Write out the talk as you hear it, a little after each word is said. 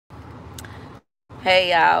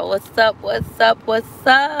Hey y'all, what's up? What's up? What's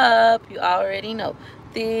up? You already know.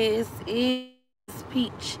 This is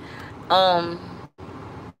Peach. I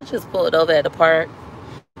just pulled over at the park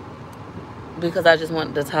because I just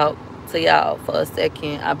wanted to talk to y'all for a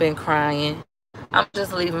second. I've been crying. I'm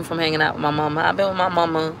just leaving from hanging out with my mama. I've been with my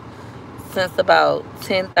mama since about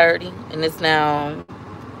 10:30, and it's now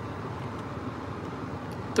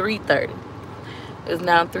 3:30. It's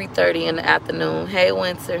now 3:30 in the afternoon. Hey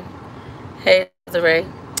Winter. Hey Desiree.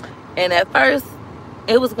 And at first,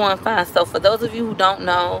 it was going fine. So for those of you who don't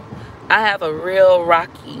know, I have a real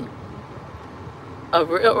rocky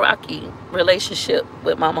relationship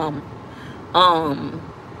with my mom. Um,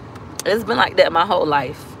 it's been like that my whole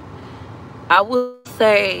life. I would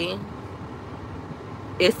say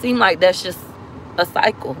it seemed like that's just a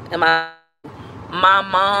cycle. And my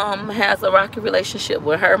mom has a rocky relationship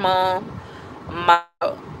with her mom. My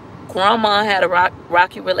grandma had a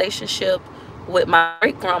rocky relationship with my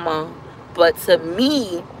great grandma. But to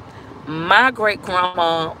me, my great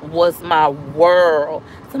grandma was my world.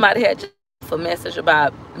 Somebody had just left a message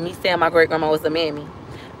about me saying my great grandma was a mammy.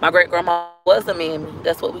 My great grandma was a mammy.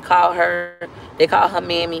 That's what we call her. They call her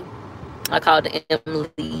mammy. I called her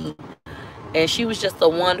Emily. And she was just a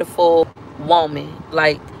wonderful woman,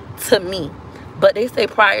 like, to me. But they say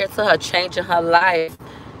prior to her changing her life,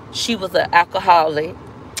 she was an alcoholic.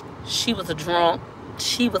 She was a drunk.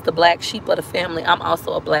 She was the black sheep of the family. I'm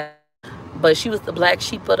also a black, but she was the black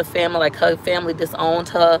sheep of the family. Like, her family disowned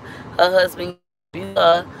her. Her husband abused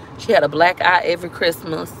her. She had a black eye every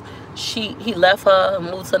Christmas. He left her and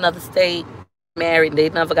moved to another state, married. They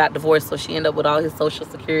never got divorced, so she ended up with all his social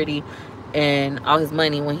security and all his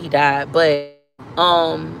money when he died. But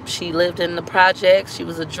she lived in the projects. She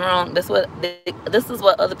was a drunk. This is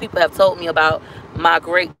what other people have told me about my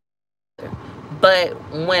great. But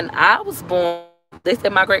when I was born, they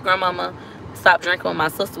said my great grandmama stopped drinking when my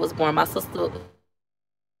sister was born. My sister was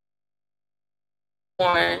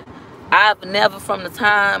born. I've never from the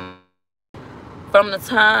time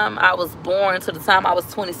I was born to the time I was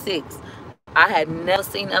 26, I had never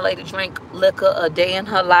seen that lady drink liquor a day in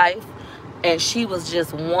her life. And she was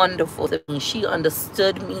just wonderful to me. She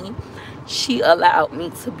understood me. She allowed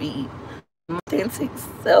me to be my authentic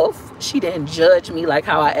self. She didn't judge me like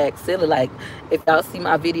how I act silly. Like, if y'all see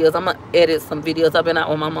my videos, I'm gonna edit some videos. I've been out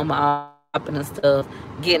with my mama all popping and stuff,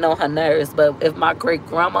 getting on her nerves. But if my great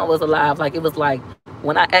grandma was alive, like, it was like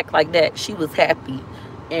when I act like that, she was happy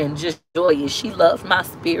and just joyous. She loved my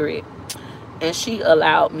spirit and she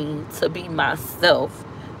allowed me to be myself.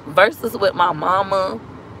 Versus with my mama,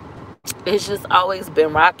 it's just always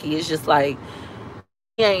been rocky. It's just like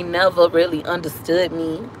she ain't never really understood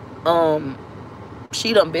me. Um,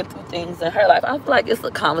 she done been through things in her life. I feel like it's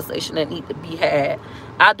a conversation that need to be had.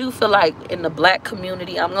 I do feel like in the black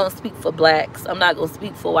community, I'm gonna speak for blacks. I'm not gonna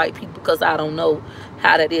speak for white people because I don't know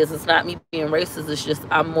how that is. It's not me being racist. It's just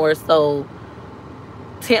I'm more so.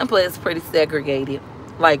 Tampa is pretty segregated.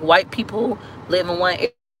 Like, white people live in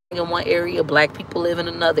one area, black people live in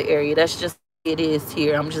another area. That's just it is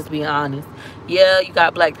here. I'm just being honest. Yeah, you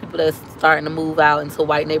got black people that's starting to move out into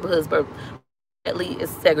white neighborhoods, but definitely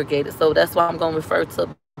it's segregated. So that's why I'm gonna refer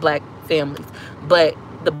to black families. But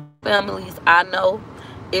the families I know,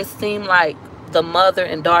 it seemed like the mother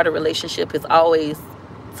and daughter relationship is always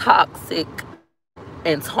toxic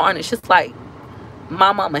and tarnished. It's like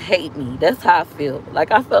my mama hate me. That's how I feel.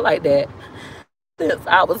 Like, I feel like that since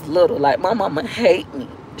I was little. Like, my mama hate me.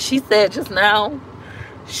 She said just now,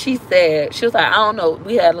 she was like, I don't know.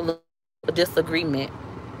 We had a little disagreement.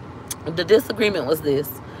 The disagreement was this: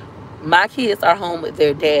 my kids are home with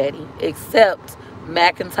their daddy, except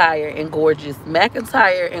McIntyre and Gorgeous.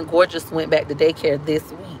 McIntyre and Gorgeous went back to daycare this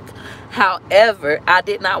week. However, I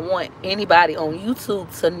did not want anybody on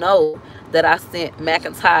YouTube to know that I sent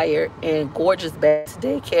McIntyre and Gorgeous back to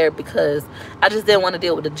daycare because I just didn't want to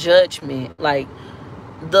deal with the judgment. Like,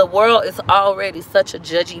 the world is already such a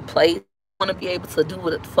judgy place. I want to be able to do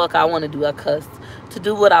what the fuck I want to do. I cuss to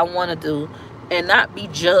do what I want to do and not be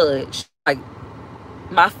judged. Like,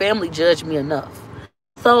 my family judged me enough.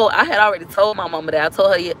 So I had already told my mama that. I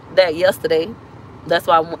told her that yesterday. That's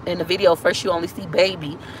why in the video first you only see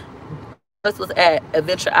baby. This was at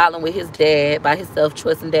Adventure Island with his dad by himself,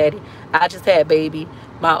 Choice and Daddy. I just had baby.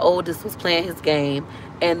 My oldest was playing his game.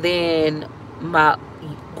 And then my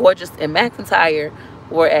Gorgeous and McIntyre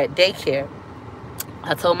were at daycare.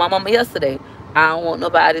 I told my mama yesterday, I don't want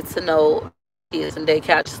nobody to know kids in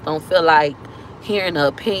daycare. I just don't feel like hearing the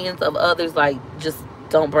opinions of others. Like, just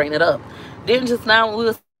don't bring it up. Then just now when we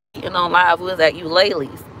was speaking on live, we was at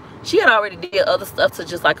Eulaley's. She had already did other stuff to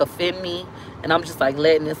just like offend me. And I'm just like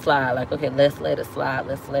letting it slide. Like, okay, let's let it slide.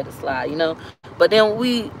 Let's let it slide, you know. But then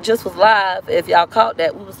we just was live. If y'all caught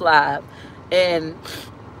that, we was live. And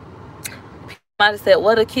somebody said,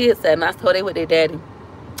 what the kids said? And I told they with their daddy.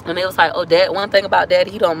 And they was like, oh, dad, one thing about daddy,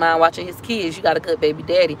 he don't mind watching his kids. You got a good baby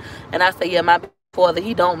daddy. And I said, yeah, my father,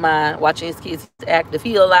 he don't mind watching his kids. He's active.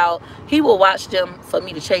 He will watch them for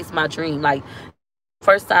me to chase my dream. Like,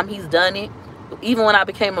 first time he's done it, even when I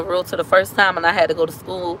became a realtor the first time and I had to go to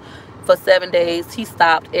school for 7 days, he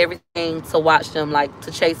stopped everything to watch them, like, to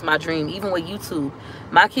chase my dream. Even with YouTube,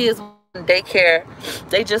 my kids in daycare,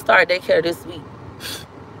 they just started daycare this week.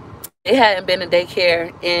 They hadn't been in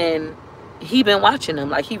daycare, and he been watching them.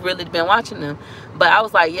 Like, he really been watching them. But I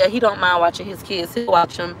was like, yeah, he don't mind watching his kids. He'll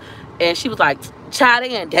watch them. And she was like, child,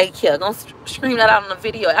 they in daycare. Gonna scream that out on the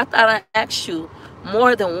video. I thought I asked you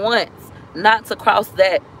more than once not to cross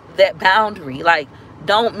that boundary. Like,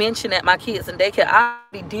 don't mention that my kids in daycare. I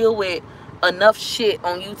already deal with enough shit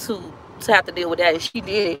on YouTube to have to deal with that. And she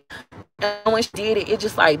did it. And when she did it, it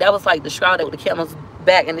just like, that was like the straw that with the camel's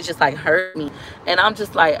back, and it just like hurt me. And I'm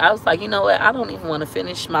just like, I was like, you know what, I don't even want to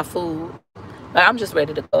finish my food. Like, I'm just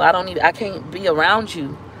ready to go. I can't be around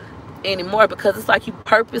you anymore, because it's like you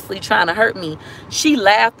purposely trying to hurt me. She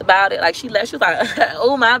laughed about it. Like, she was like,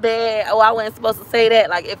 oh, my bad, oh, I wasn't supposed to say that.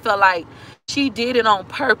 Like, it felt like she did it on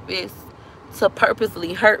purpose to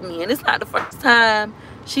purposely hurt me. And it's not the first time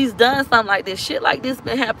she's done something like this. Shit like this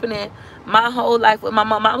been happening my whole life with my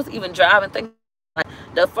mom. I was even driving thinking, like,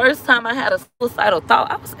 the first time I had a suicidal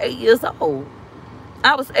thought, I was 8 years old.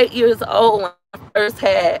 I was 8 years old when I first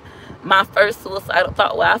had my first suicidal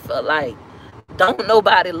thought, where I felt like, don't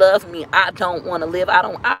nobody love me. I don't want to live.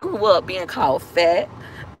 I grew up being called fat,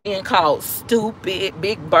 being called stupid,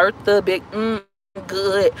 Big Bertha, big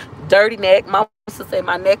good, dirty neck. My mom used to say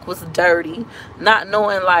my neck was dirty, not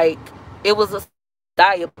knowing, like, it was a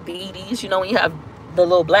diabetes. You know, when you have the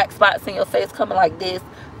little black spots in your face coming like this,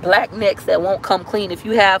 black necks that won't come clean. If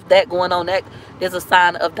you have that going on, that is a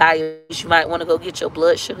sign of diabetes. You might want to go get your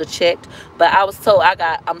blood sugar checked. But I was told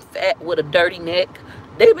I'm fat with a dirty neck.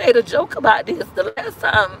 They made a joke about this the last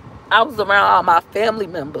time I was around all my family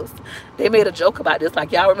members. They made a joke about this.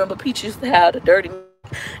 Like, y'all remember Peach used to have the dirty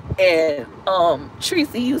neck, and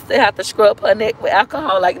Tracy used to have to scrub her neck with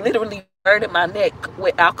alcohol, like literally burning my neck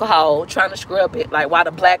with alcohol, trying to scrub it, like, why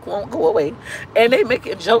the black won't go away. And they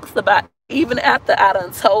making jokes about, even after I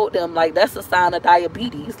done told them, like, that's a sign of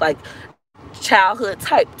diabetes, like childhood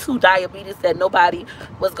type 2 diabetes that nobody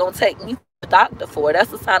was gonna take me to the doctor for.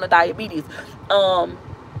 That's a sign of diabetes.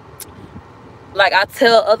 Like, I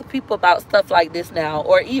tell other people about stuff like this now,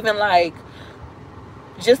 or even like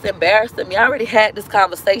just embarrassing me. I already had this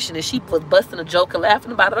conversation and she was busting a joke and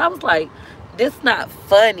laughing about it. I was like, this not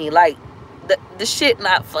funny. Like, the shit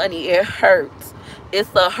not funny. It hurts.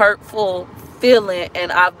 It's a hurtful feeling,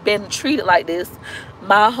 and I've been treated like this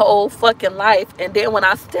my whole fucking life. And then when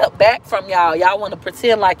I step back from y'all want to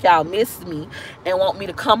pretend like y'all miss me and want me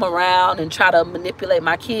to come around and try to manipulate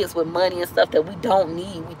my kids with money and stuff that we don't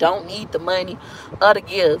need. We don't need the money or the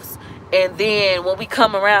gifts. And then when we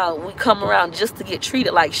come around just to get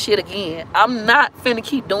treated like shit again. I'm not finna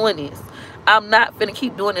keep doing this. I'm not finna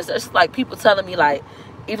keep doing this. It's like people telling me, like,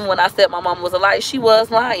 even when I said my mom was a liar, she was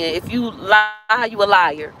lying. If you lie, you a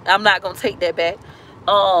liar. I'm not gonna take that back.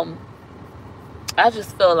 I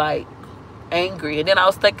just feel like angry. And then I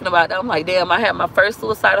was thinking about that. I'm like, damn, I had my first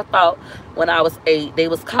suicidal thought when I was 8. They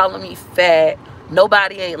was calling me fat.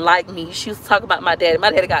 Nobody ain't like me. She was talking about my daddy.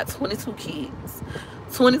 My daddy got 22 kids.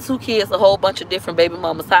 22 kids, a whole bunch of different baby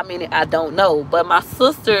mamas. How many, I don't know. But my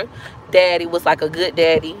sister daddy was like a good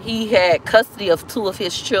daddy. He had custody of 2 of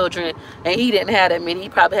his children, and he didn't have that many. He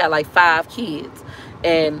probably had like 5 kids.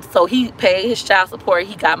 And so he paid his child support.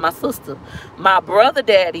 He got my sister. My brother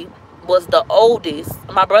daddy was the oldest.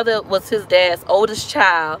 My brother was his dad's oldest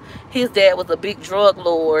child. His dad was a big drug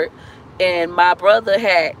lord, and my brother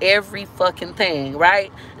had every fucking thing,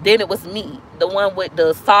 right? Then it was me, the one with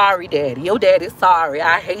the sorry daddy. Your daddy's sorry.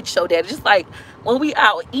 I hate your daddy. Just like when we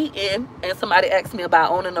out eating and somebody asked me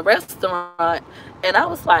about owning a restaurant, and I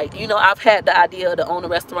was like, you know, I've had the idea to own a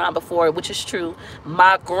restaurant before, which is true.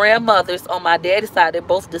 My grandmothers on my daddy's side, they're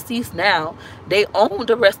both deceased now. They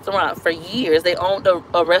owned a restaurant for years. They owned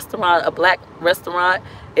a restaurant, a black restaurant,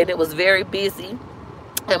 and it was very busy.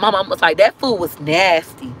 And my mom was like, that food was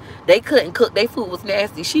nasty. They couldn't cook. Their food was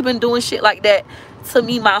nasty. She been doing shit like that to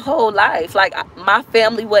me my whole life. Like, my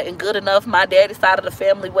family wasn't good enough. My daddy's side of the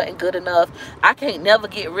family wasn't good enough. I can't never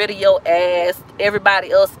get rid of your ass.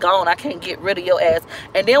 Everybody else gone. I can't get rid of your ass.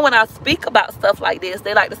 And then when I speak about stuff like this,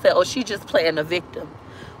 they like to say, oh, she just playing the victim.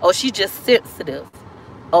 Oh, she just sensitive.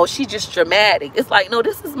 Oh, she just dramatic. It's like, no,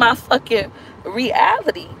 this is my fucking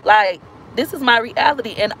reality. Like, This is my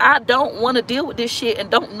reality, and I don't want to deal with this shit, and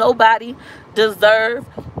don't nobody deserve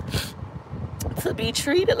to be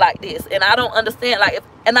treated like this. And I don't understand, like,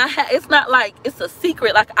 it's not like it's a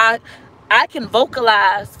secret. Like, I can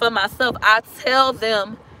vocalize for myself. I tell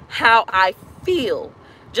them how I feel.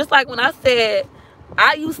 Just like when I said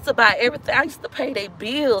I used to buy everything, I used to pay their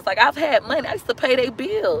bills. Like, I've had money, I used to pay their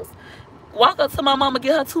bills. Walk up to my mama,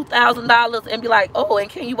 get her $2,000 and be like, oh, and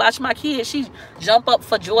can you watch my kids? She jump up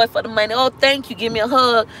for joy for the money. Oh, thank you, give me a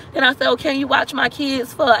hug. And I said, oh, can you watch my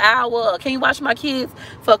kids for an hour? Can you watch my kids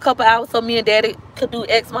for a couple hours so me and daddy could do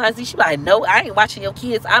X, Y, and Z? She be like, no, I ain't watching your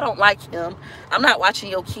kids. I don't like him. I'm not watching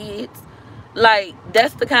your kids. Like,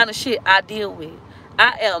 that's the kind of shit I deal with.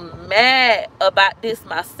 I am mad about this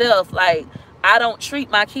myself. Like, I don't treat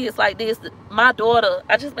my kids like this. My daughter,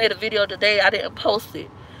 I just made a video today. I didn't post it.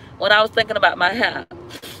 When I was thinking about my hair,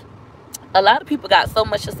 a lot of people got so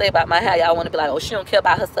much to say about my hair. Y'all want to be like, oh, she don't care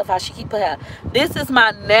about herself, how she keep her hair. This is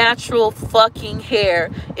my natural fucking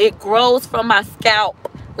hair. It grows from my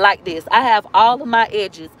scalp like this. I have all of my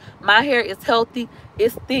edges. My hair is healthy.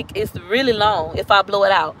 It's thick. It's really long if I blow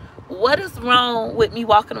it out. What is wrong with me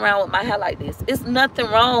walking around with my hair like this? It's nothing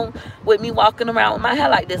wrong with me walking around with my hair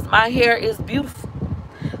like this. My hair is beautiful.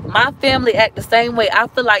 My family act the same way. I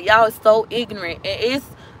feel like y'all is so ignorant. And it's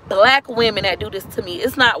black women that do this to me.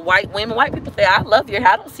 It's not white women. White people say, I love your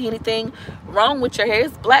hair. I don't see anything wrong with your hair.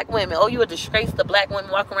 It's black women. Oh, you're a disgrace to black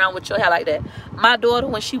women walking around with your hair like that. My daughter,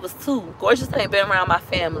 when she was 2, Gorgeous ain't been around my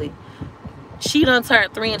family. She done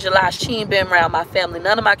turned 3 in July. She ain't been around my family.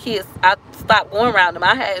 None of my kids, I stopped going around them.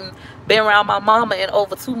 I hadn't been around my mama in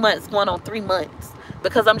over 2 months, going on 3 months.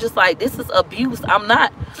 Because I'm just like, this is abuse. I'm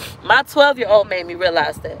not. My 12-year-old made me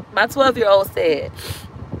realize that. My 12-year-old said,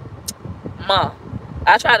 Mom,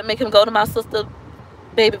 I tried to make him go to my sister's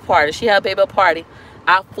baby party. She had a baby party.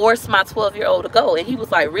 I forced my 12-year-old to go, and he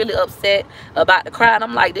was like really upset about the cry. And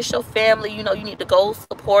I'm like, this your family, you know, you need to go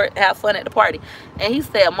support, have fun at the party. And he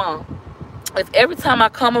said, Mom, if every time I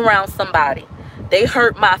come around somebody, they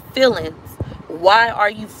hurt my feelings, why are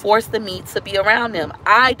you forcing me to be around them?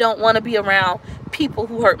 I don't want to be around people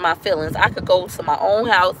who hurt my feelings. I could go to my own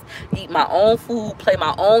house, eat my own food, play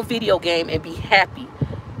my own video game, and be happy.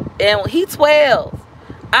 And he 12.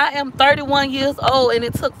 I am 31 years old, and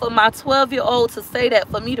it took for my 12-year-old to say that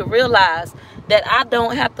for me to realize that I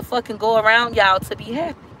don't have to fucking go around y'all to be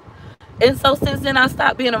happy. And so since then, I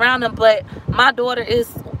stopped being around them. But my daughter is,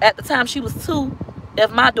 at the time she was 2, if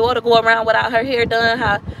my daughter go around without her hair done,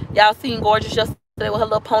 how y'all seen Gorgeous yesterday with her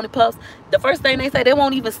little pony puffs, the first thing they say, they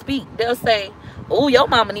won't even speak. They'll say, oh, your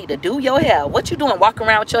mama need to do your hair. What you doing walking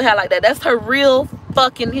around with your hair like that? That's her real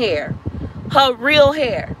fucking hair. Her real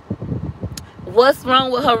hair. What's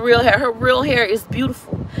wrong with her real hair? Her real hair is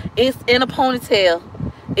beautiful. It's in a ponytail.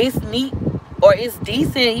 It's neat, or it's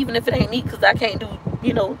decent, even if it ain't neat, because I can't do,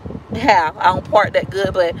 you know, hair. I don't part that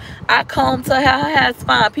good, but I comb to her hair. It's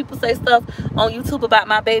fine. People say stuff on YouTube about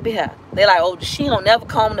my baby hair. They're like, oh, she don't never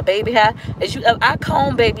comb the baby hair. I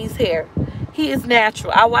comb baby's hair. He is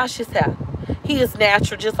natural. I wash his hair. He is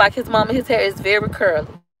natural, just like his mama. His hair is very curly.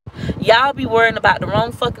 Y'all be worrying about the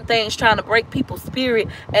wrong fucking things, trying to break people's spirit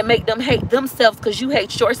and make them hate themselves because you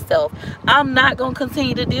hate yourself. I'm not going to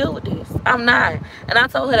continue to deal with this. I'm not. And I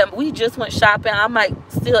told her that we just went shopping. I might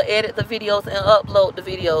still edit the videos and upload the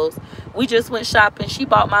videos. We just went shopping. She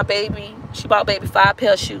bought baby 5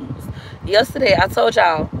 pair of shoes. Yesterday, I told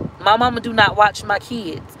y'all, my mama do not watch my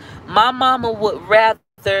kids. My mama would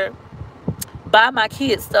rather buy my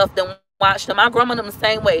kids stuff than watch them. My grandma them the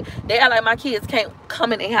same way. They act like my kids can't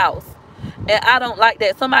come in their house, and I don't like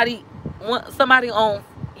that. Somebody on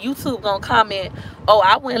YouTube gonna comment, oh,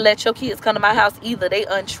 I wouldn't let your kids come to my house either. They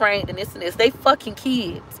untrained and this and this. They fucking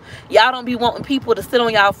kids. Y'all don't be wanting people to sit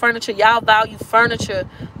on y'all furniture. Y'all value furniture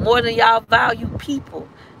more than y'all value people.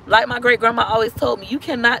 Like my great grandma always told me, you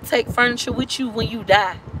cannot take furniture with you when you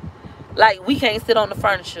die. Like, we can't sit on the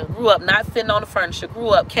furniture. Grew up not sitting on the furniture. Grew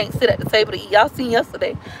up can't sit at the table to eat. Y'all seen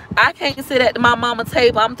yesterday. I can't sit at my mama's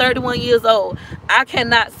table. I'm 31 years old. I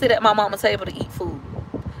cannot sit at my mama's table to eat food.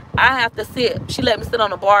 I have to sit. She let me sit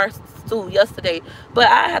on a bar stool yesterday. But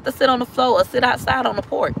I have to sit on the floor or sit outside on the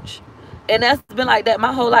porch. And that's been like that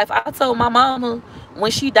my whole life. I told my mama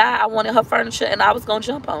when she died, I wanted her furniture and I was going to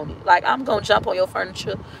jump on it. Like, I'm going to jump on your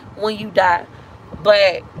furniture when you die.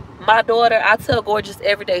 But my daughter, I tell Gorgeous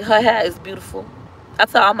every day, her hair is beautiful. I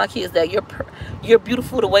tell all my kids that you're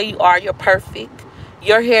beautiful the way you are. You're perfect.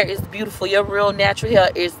 Your hair is beautiful. Your real natural hair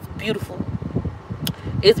is beautiful.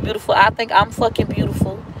 It's beautiful. I think I'm fucking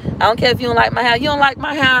beautiful. I don't care if you don't like my hair. You don't like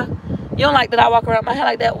my hair. You don't like that I walk around my hair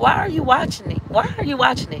like that. Why are you watching it? Why are you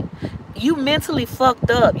watching it? you mentally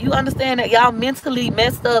fucked up. You understand that y'all mentally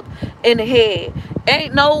messed up in the head.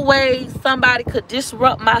 Ain't no way somebody could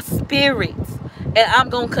disrupt my spirits and I'm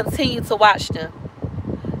gonna continue to watch them.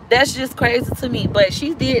 That's just crazy to me. But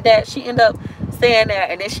she did that. She ended up saying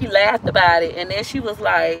that, and then she laughed about it, and then she was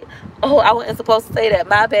like, oh, I wasn't supposed to say that,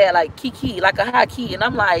 my bad, like kiki, like a high key. And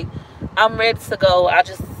I'm like, I'm ready to go. I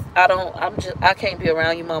can't be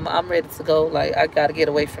around you, mama. I'm ready to go. Like, I gotta get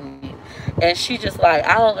away from you. And she just like,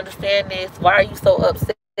 I don't understand this. Why are you so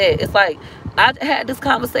upset? It's like, I had this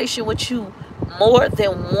conversation with you more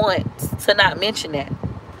than once to not mention that.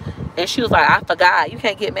 And she was like, I forgot. You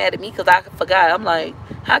can't get mad at me because I forgot. I'm like,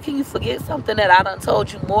 how can you forget something that I done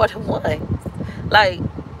told you more than once? Like,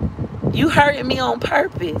 you hurting me on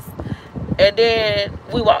purpose. And then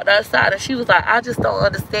we walked outside and she was like, I just don't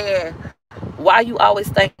understand why you always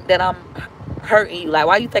think that I'm hurting you. Like,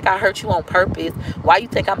 why you think I hurt you on purpose? Why you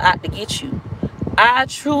think I'm out to get you? I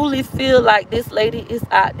truly feel like this lady is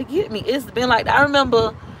out to get me. It's been like, I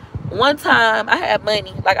remember one time I had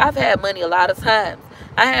money. Like, I've had money a lot of times.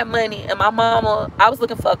 I had money and my mama, I was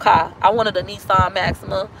looking for a car. I wanted a Nissan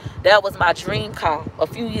Maxima. That was my dream car. A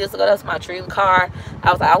few years ago, that was my dream car.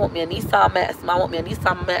 I was like, I want me a Nissan Maxima. I want me a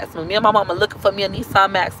Nissan Maxima. Me and my mama looking for me a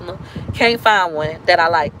Nissan Maxima. Can't find one that I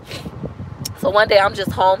like. So one day I'm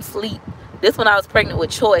just home sleep. This when I was pregnant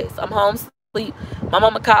with Choice. I'm home sleep. My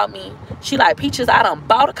mama called me. She like, Peaches, I done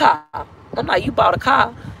bought a car. I'm like, you bought a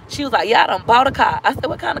car? She was like, yeah, I done bought a car. I said,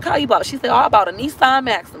 what kind of car you bought? She said, oh, I bought a Nissan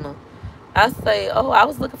Maxima. I say, oh, I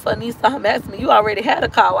was looking for a Nissan Maxima. You already had a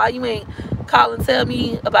car. Why you ain't call and tell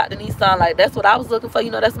me about the Nissan? Like, that's what I was looking for.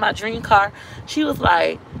 You know, that's my dream car. She was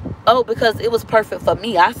like, oh, because it was perfect for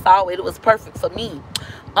me. I saw it. It was perfect for me.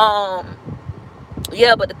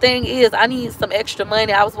 Yeah, but the thing is, I need some extra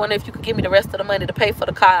money. I was wondering if you could give me the rest of the money to pay for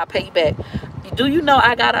the car. I'll pay you back. Do you know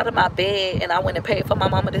I got out of my bed and I went and paid for my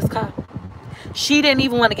mama this car? She didn't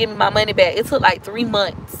even want to give me my money back. It took like 3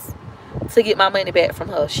 months to get my money back from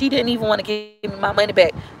her. She didn't even want to give me my money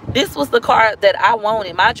back. This was the car that I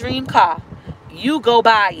wanted, my dream car. You go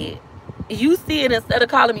buy it. You see it, instead of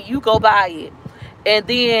calling me, you go buy it. And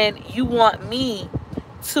then you want me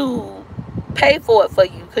to pay for it for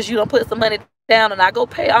you because you don't put some money down, and I go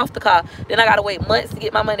pay off the car. Then I gotta wait months to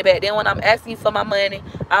get my money back. Then when I'm asking you for my money,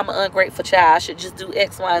 I'm an ungrateful child. I should just do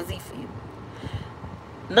X, Y, and Z for you.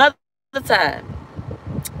 Another time,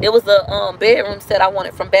 it was a bedroom set I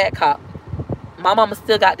wanted from Badcock. My mama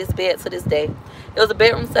still got this bed to this day. It was a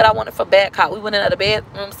bedroom set I wanted from Badcock. We went in, the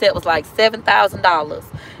bedroom set was like $7,000.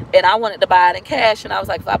 And I wanted to buy it in cash. And I was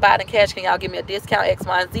like, if I buy it in cash, can y'all give me a discount, X,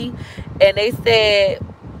 Y, and Z? And they said,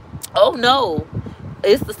 oh, no.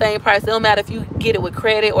 It's the same price. It don't matter if you get it with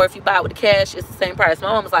credit or if you buy it with the cash. It's the same price. My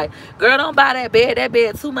mom was like, girl, don't buy that bed. That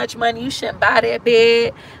bed too much money. You shouldn't buy that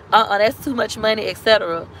bed. That's too much money,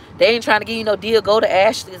 etc. They ain't trying to give you no deal. Go to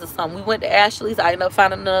Ashley's or something. We went to Ashley's. I ended up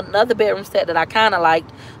finding another bedroom set that I kind of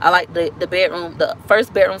liked. I liked the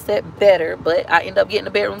first bedroom set better, but I ended up getting the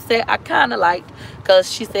bedroom set I kind of liked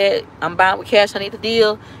because she said, I'm buying with cash. I need the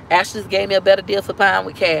deal. Ashley's gave me a better deal for buying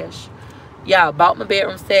with cash. Yeah, bought my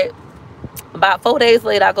bedroom set. About 4 days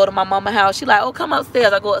later, I go to my mama's house. She like, oh, come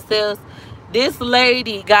upstairs. I go upstairs. This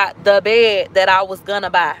lady got the bed that I was gonna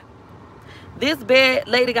buy. This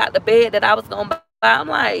lady got the bed that I was gonna buy. I'm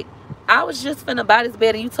like, I was just finna buy this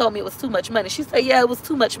bed and you told me it was too much money. She said, yeah, it was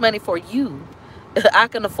too much money for you. I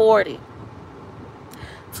can afford it.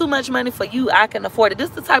 Too much money for you. I can afford it. This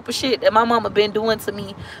is the type of shit that my mama been doing to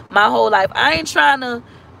me my whole life. I ain't trying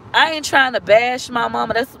to bash my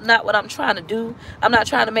mama. That's not what I'm trying to do. I'm not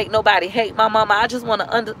trying to make nobody hate my mama. I just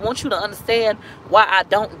want you to understand why I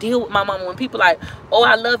don't deal with my mama. When people like, oh,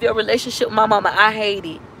 I love your relationship with my mama, I hate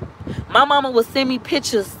it. My mama would send me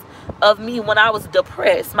pictures of me when I was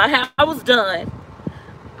depressed. My hair was done.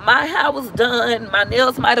 My hair was done. My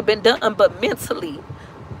nails might have been done, but mentally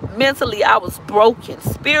I was broken,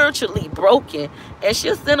 spiritually broken. And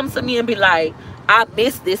she'll send them to me and be like, I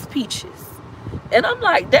miss this Peaches. And I'm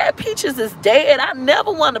like, that Peaches is dead. I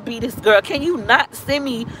never want to be this girl. Can you not send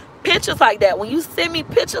me pictures like that? When you send me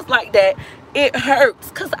pictures like that, it hurts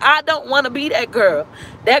because I don't want to be that girl.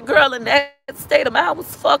 That girl in that state of mind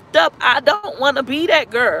was fucked up. I don't want to be that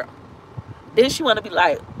girl. Then she want to be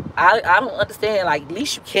like, I don't understand. Like, at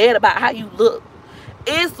least you cared about how you look.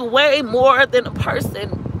 It's way more than a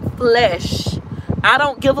person's flesh. I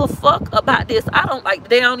don't give a fuck about this.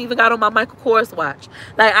 They don't even got on my Michael Kors watch.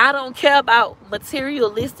 Like, I don't care about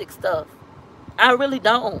materialistic stuff. I really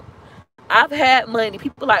don't. I've had money.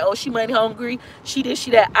 People like, oh, she money hungry. She this,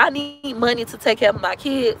 she that. I need money to take care of my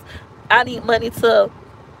kids. I need money to,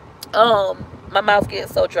 my mouth getting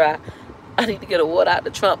so dry. I need to get a water out the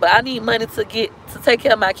trunk. But I need money to take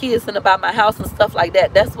care of my kids and to buy my house and stuff like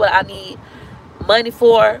that. That's what I need money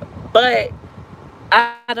for. But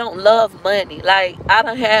I don't love money. Like, I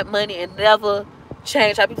done had money and never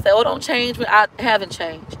changed. Like, people say, oh, don't change when I haven't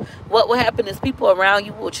changed. What will happen is people around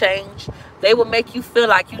you will change. They will make you feel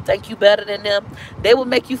like you think you better than them. They will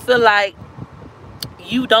make you feel like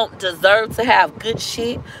you don't deserve to have good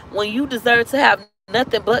shit when you deserve to have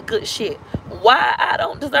nothing but good shit. Why I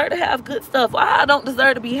don't deserve to have good stuff? Why I don't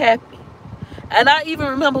deserve to be happy? And I even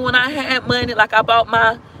remember when I had money, like I bought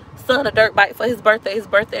my son a dirt bike for his birthday. His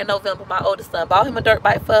birthday in November, my oldest son. Bought him a dirt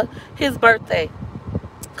bike for his birthday.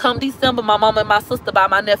 Come December, my mama and my sister buy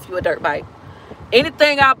my nephew a dirt bike.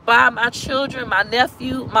 Anything I buy my children, my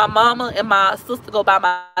nephew, my mama, and my sister go buy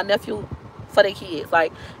my nephew for their kids.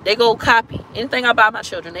 Like, they go copy. Anything I buy my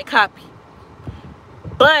children, they copy.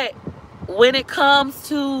 But when it comes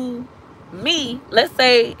to me, let's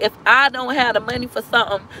say if I don't have the money for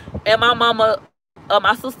something and my mama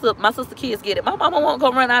my sister kids get it, my mama won't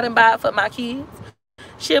go run out and buy it for my kids.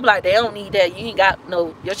 She'll be like, they don't need that. You ain't got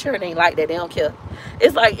no, your children ain't like that. They don't care.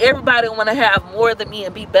 It's like everybody want to have more than me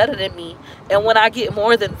and be better than me. And when I get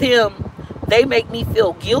more than them, they make me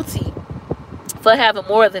feel guilty for having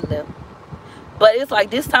more than them. But it's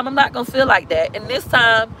like this time I'm not going to feel like that. And this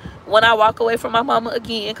time when I walk away from my mama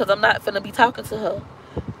again, because I'm not finna be talking to her,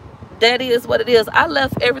 that is what it is. I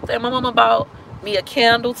left everything. My mama bought me a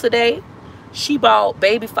candle today. She bought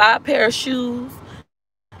baby 5 pair of shoes.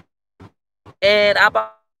 And I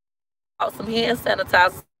bought some hand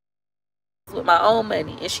sanitizers with my own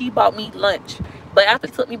money. And she bought me lunch. But after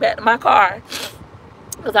she took me back to my car,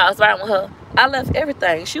 because I was riding with her, I left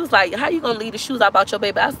everything. She was like, how you going to leave the shoes I bought your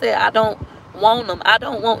baby? I said, I don't want them. I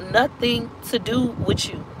don't want nothing to do with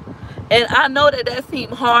you. And I know that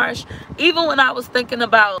seemed harsh. Even when I was thinking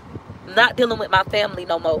about not dealing with my family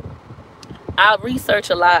no more. I research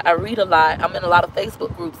a lot. I read a lot. I'm in a lot of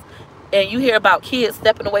Facebook groups. And you hear about kids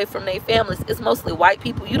stepping away from their families. It's mostly white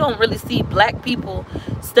people. You don't really see black people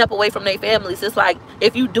step away from their families. It's like,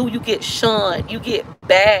 if you do, you get shunned. You get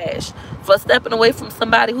bashed for stepping away from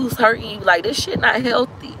somebody who's hurting you. Like, this shit not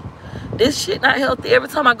healthy. This shit not healthy. Every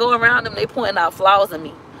time I go around them, they pointing out flaws in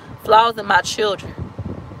me. Flaws in my children.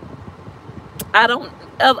 I don't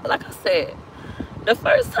ever, like I said, the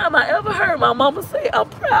first time I ever heard my mama say, I'm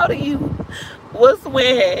proud of you, was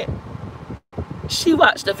when she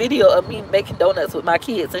watched a video of me making donuts with my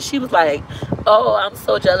kids. And she was like, oh, I'm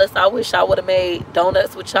so jealous. I wish I would have made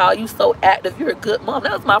donuts with y'all. You so active. You're a good mom.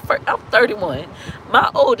 That was my first. I'm 31.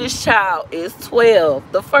 My oldest child is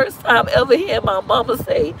 12. The first time ever hearing my mama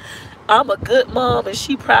say, I'm a good mom and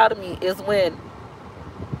she proud of me, is when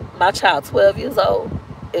my child 12 years old.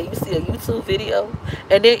 And you see a YouTube video.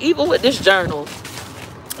 And then even with this journal,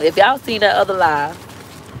 if y'all seen that other live,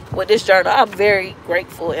 with this journal, I'm very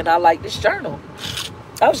grateful and I like this journal.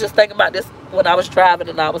 I was just thinking about this when I was driving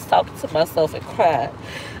and I was talking to myself and cried.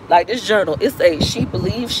 Like, this journal, it says she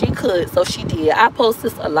believed she could, so she did. I post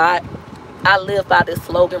this a lot. I live by this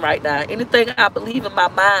slogan right now. Anything I believe in my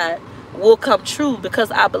mind will come true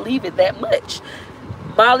because I believe it that much.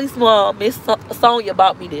 Molly's mom, Miss Sonia,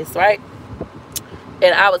 bought me this, right?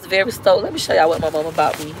 And I was very stoked. Let me show y'all what my mama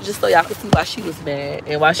bought me, just so y'all can see why she was mad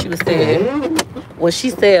and why she was saying, when she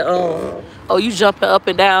said, oh, you jumping up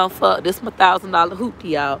and down for this my $1,000 hoopty,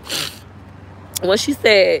 y'all. When she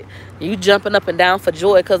said, you jumping up and down for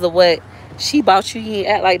joy because of what she bought you, you ain't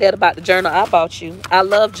act like that about the journal I bought you. I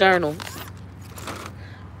love journals.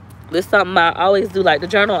 This is something I always do. Like, the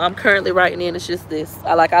journal I'm currently writing in is just this.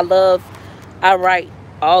 I write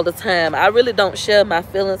all the time. I really don't share my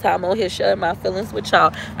feelings how I'm on here sharing my feelings with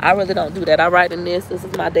y'all. I really don't do that. I write in this. This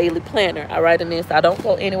is my daily planner. I write in this. I don't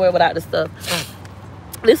go anywhere without this stuff.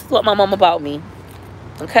 This is what my mama bought me.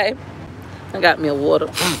 Okay? I got me a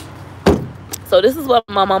water. So this is what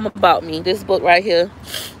my mama bought me. This book right here.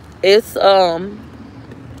 It's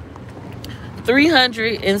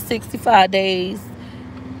 365 days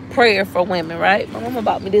prayer for women, right? My mama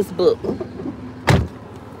bought me this book.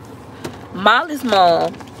 Molly's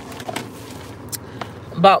mom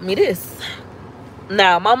bought me this.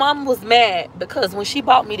 Now, my mom was mad because when she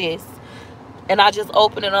bought me this, and I just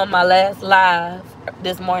opened it on my last live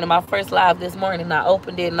this morning, my first live this morning, I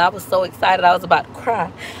opened it and I was so excited I was about to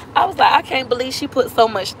cry. I was like, I can't believe she put so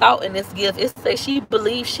much thought in this gift. It says she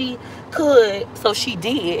believed she could, so she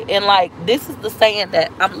did. And like, this is the saying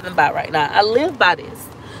that I'm living by right now. I live by this.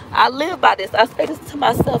 I live by this. I say this to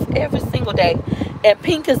myself every single day. And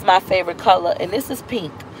pink is my favorite color, and this is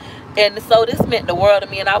pink. And so this meant the world to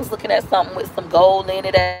me. And I was looking at something with some gold in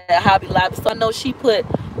it at Hobby Lobby. So I know she put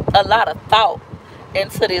a lot of thought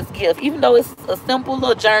into this gift. Even though it's a simple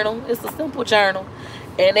little journal, it's a simple journal.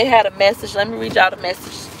 And they had a message. Let me read y'all the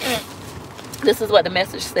message. This is what the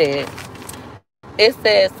message said. It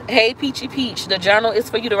says, "Hey Peachy Peach, the journal is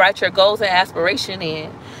for you to write your goals and aspiration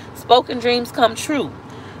in. Spoken dreams come true.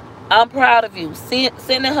 I'm proud of you.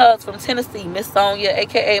 Sending hugs from Tennessee, Miss Sonia,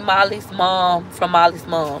 aka Molly's mom, from Molly's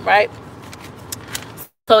mom," right?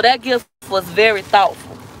 So that gift was very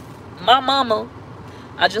thoughtful. My mama,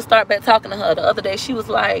 I just started back talking to her the other day. She was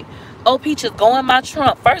like, "Oh, Peaches, go in my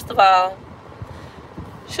trunk." First of all,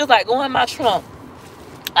 she was like, "Go in my trunk.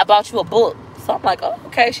 I bought you a book." So I'm like, "Oh,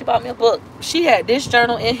 okay." She bought me a book. She had this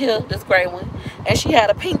journal in here, this gray one, and she had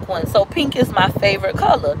a pink one. So pink is my favorite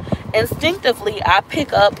color. Instinctively, I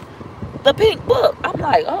pick up the pink book. I'm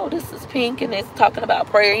like, "Oh, this is pink," and it's talking about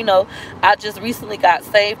prayer. You know, I just recently got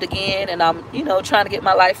saved again, and I'm, you know, trying to get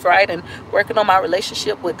my life right and working on my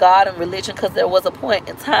relationship with God and religion, because there was a point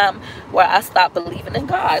in time where I stopped believing in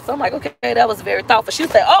God. So I'm like, okay, that was very thoughtful. She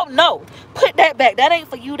said, "Oh no, put that back. That ain't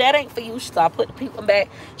for you. That ain't for you." So I put the pink one back.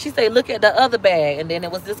 She said, "Look at the other bag," and then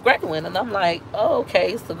it was this gray one, and I'm like, "Oh,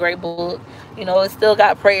 okay, it's a gray book. You know, it still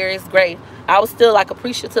got prayer. It's great." I was still like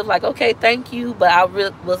appreciative, like, "Okay, thank you," but I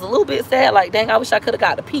was a little bit sad, like, dang, I wish I could have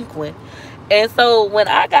got the pink one. And so when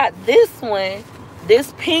I got this one,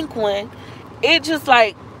 this pink one, it just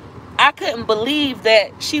like, I couldn't believe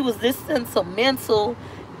that she was this sentimental.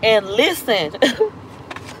 And listen,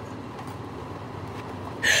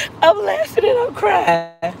 I'm laughing and I'm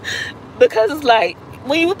crying, because it's like,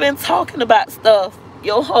 when you've been talking about stuff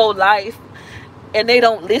your whole life and they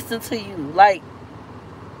don't listen to you, like,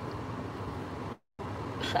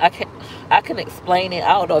 I can explain it.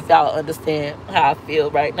 I don't know if y'all understand how I feel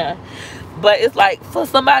right now, but it's like, for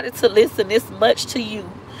somebody to listen this much to you,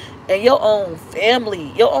 and your own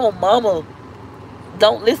family, your own mama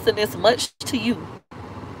don't listen this much to you,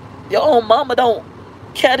 your own mama don't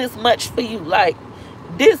care this much for you, like,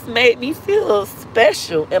 this made me feel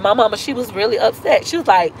special. And my mama, she was really upset. She was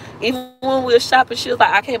like, even when we were shopping, she was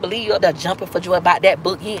like, "I can't believe you're up there jumping for joy about that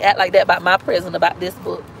book. You ain't act like that about my present, about this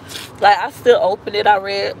book." Like, I still opened it. I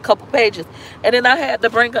read a couple pages. And then I had to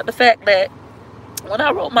bring up the fact that when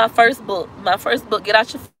I wrote my first book, Get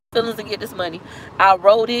Out Your Feelings and Get This Money, I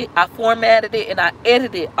wrote it, I formatted it, and I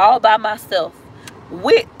edited it all by myself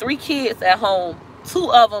with 3 kids at home,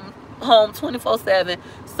 2 of them home 24/7.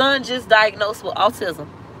 Son just diagnosed with autism.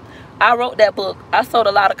 I wrote that book. I sold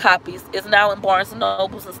a lot of copies. It's now in Barnes and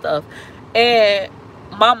Nobles and stuff. And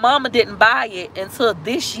my mama didn't buy it until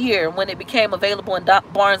this year, when it became available in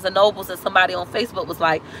Barnes and Nobles, and somebody on Facebook was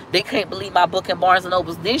like, they can't believe my book in Barnes and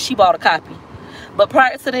Nobles. Then she bought a copy. But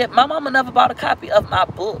prior to that, my mama never bought a copy of my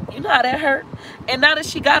book. You know how that hurt? And now that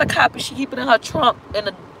she got a copy, she keep it in her trunk, in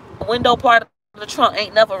the window part of the trunk.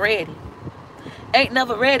 Ain't never read it. Ain't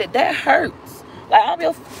never read it. That hurts. Like, I'm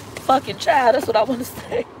your fucking child. That's what I want to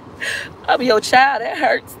say. I'm your child. That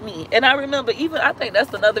hurts me. And I remember, I think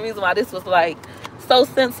that's another reason why this was like so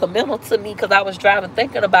sentimental to me, because I was driving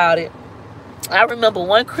thinking about it. I remember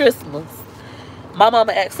one Christmas, my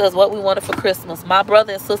mama asked us what we wanted for Christmas. My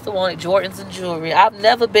brother and sister wanted Jordans and jewelry. I've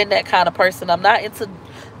never been that kind of person. I'm not into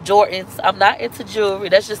Jordans. I'm not into jewelry.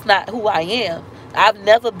 That's just not who I am. I've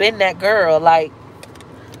never been that girl. Like,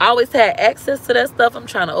 I always had access to that stuff. I'm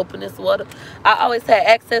trying to open this water. I always had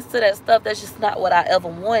access to that stuff. That's just not what I ever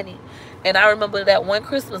wanted. And I remember that one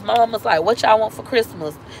Christmas, my mom was like, "What y'all want for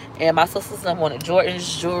Christmas?" And my sisters wanted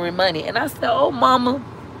Jordan's, jewelry, money. And I said, "Oh, mama,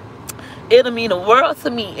 it'll mean the world to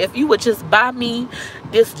me if you would just buy me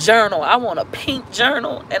this journal. I want a pink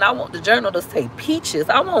journal, and I want the journal to say Peaches.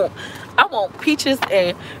 I want Peaches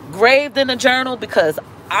engraved in the journal, because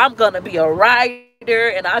I'm going to be a writer.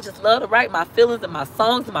 And I just love to write my feelings and my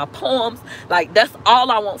songs and my poems. Like, that's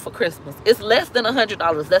all I want for Christmas. It's less than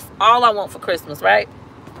 $100. That's all I want for Christmas, right?"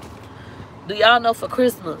 Do y'all know, for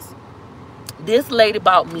Christmas, this lady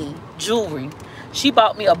bought me jewelry. She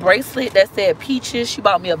bought me a bracelet that said Peaches. She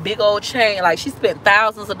bought me a big old chain. Like, she spent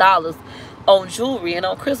thousands of dollars on jewelry. And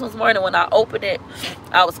on Christmas morning, when I opened it,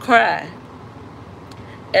 I was crying.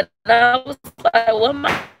 And I was like, "What,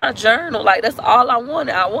 my journal?" Like, that's all I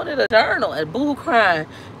wanted. I wanted a journal. And boo crying.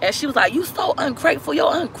 And she was like, "You so ungrateful.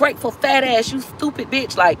 You're ungrateful fat ass. You stupid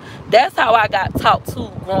bitch." Like, that's how I got talked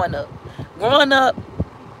to growing up. Growing up,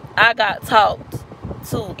 I got talked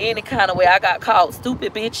to any kind of way. I got called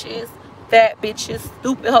stupid bitches, fat bitches,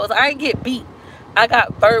 stupid hoes. I ain't get beat. I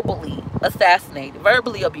got verbally assassinated,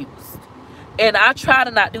 verbally abused. And I try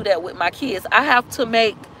to not do that with my kids. I have to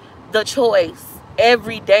make the choice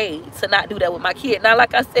every day to not do that with my kid. Now,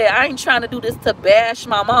 like I said, I ain't trying to do this to bash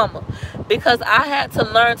my mama, because I had to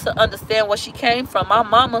learn to understand where she came from. My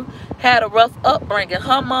mama had a rough upbringing.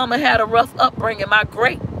 Her mama had a rough upbringing. My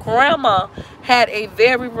great grandma had a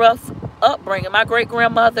very rough upbringing. My great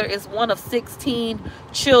grandmother is one of 16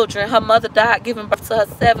 children. Her mother died giving birth to her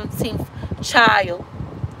 17th child.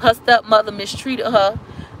 Her stepmother mistreated her.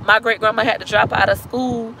 My great grandma had to drop out of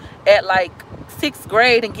school at like 6th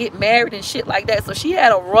grade and get married and shit like that. So she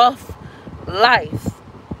had a rough life.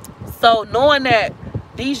 So knowing that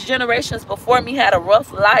these generations before me had a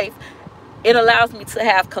rough life, it allows me to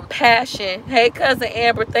have compassion. Hey, cousin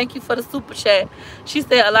Amber, thank you for the super chat. She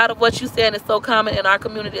said, a lot of what you saying is so common in our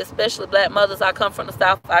community, especially black mothers. I come from the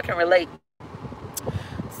South. I can relate.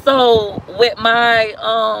 So with my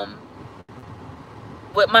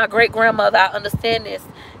great grandmother, I understand this,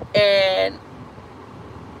 and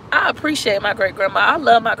I appreciate my great grandma. I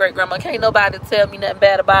love my great grandma. Can't nobody tell me nothing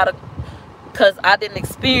bad about her, because I didn't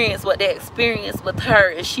experience what they experienced with her,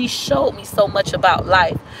 and she showed me so much about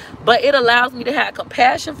life. But it allows me to have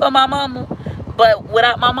compassion for my mama. But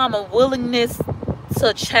without my mama's willingness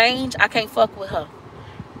to change, I can't fuck with her.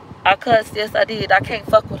 I cussed, yes I did. I can't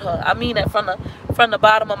fuck with her. I mean that from the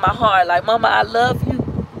bottom of my heart. Like, mama, I love you,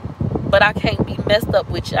 but I can't be messed up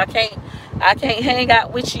with you. I can't hang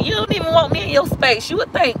out with you. You don't even want me in your space. You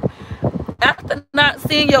would think, after not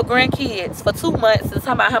seeing your grandkids for 2 months and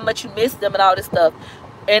talking about how much you miss them and all this stuff,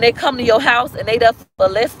 and they come to your house and they there for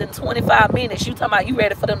less than 25 minutes, you talking about you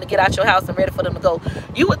ready for them to get out your house and ready for them to go.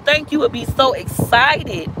 You would think you would be so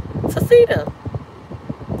excited to see them.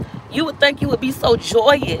 You would think you would be so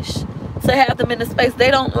joyous to have them in the space.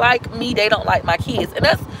 They don't like me. They don't like my kids. And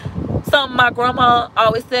that's something my grandma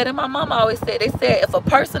always said and my mama always said. They said, if a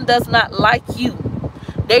person does not like you,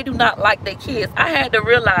 they do not like their kids. I had to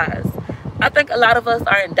realize, I think a lot of us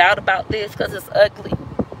are in doubt about this because it's ugly.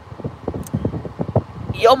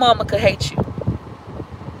 Your mama could hate you.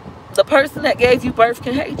 The person that gave you birth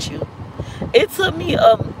can hate you. It took me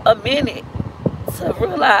a minute to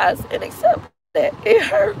realize and accept that. It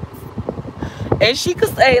hurts. And she could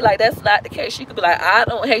say, like, that's not the case. She could be like, I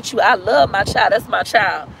don't hate you. I love my child. That's my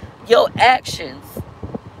child. Your actions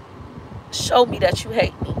show me that you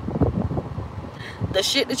hate me. The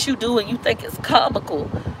shit that you do and you think is comical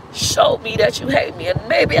show me that you hate me. And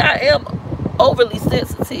maybe I am overly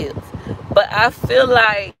sensitive, but I feel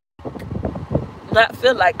like,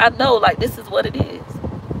 I know, like, this is what it is.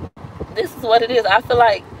 This is what it is. I feel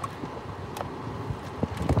like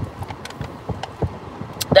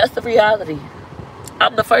that's the reality.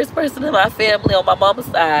 I'm the first person in my family on my mama's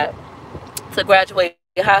side to graduate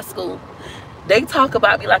high school. They talk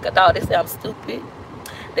about me like a dog. They say I'm stupid.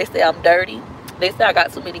 They say I'm dirty. They say I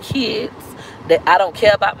got too many kids. That I don't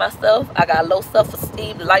care about myself. I got low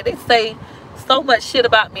self-esteem. Like, they say so much shit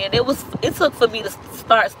about me, and it took for me to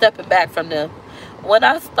start stepping back from them. When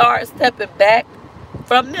I start stepping back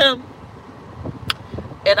from them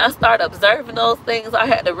and I start observing those things, I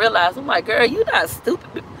had to realize, I'm like, girl, you not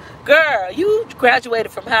stupid. Girl, you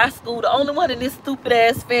graduated from high school, the only one in this stupid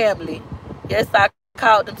ass family. Yes, I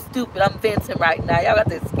called them stupid. I'm venting right now. Y'all got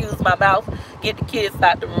to excuse my mouth. Get the kids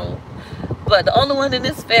out the room. But the only one in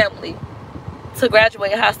this family to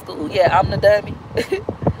graduate high school, yeah, I'm the dummy.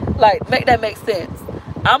 Like, make that make sense.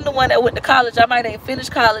 I'm the one that went to college. I might ain't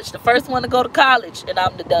finished college, the first one to go to college, and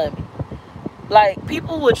I'm the dummy. Like,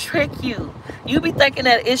 people will trick you. You be thinking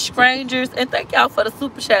that it's strangers. And thank y'all for the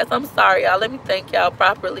super chats. I'm sorry, y'all. Let me thank y'all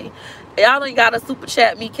properly. Y'all ain't gotta super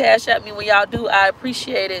chat me, cash at me when y'all do. I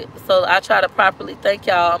appreciate it. So I try to properly thank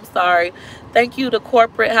y'all. I'm sorry. Thank you to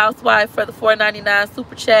Corporate Housewife for the $4.99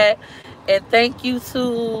 super chat. And thank you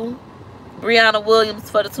to Brianna Williams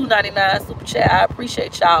for the $2.99 super chat. I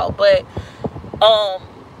appreciate y'all. But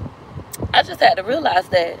I just had to realize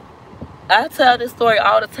that I tell this story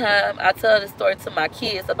all the time. I tell this story to my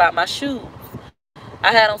kids about my shoes.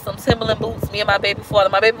 I had on some Timberland boots, me and my baby father.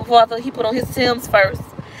 My baby father, he put on his Timbs first.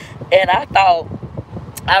 And I thought,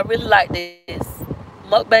 I really like this.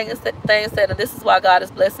 Mukbang thing said, and this is why God is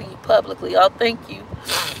blessing you publicly. Oh, thank you.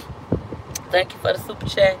 Thank you for the super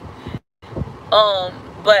chat.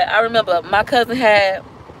 But I remember my cousin I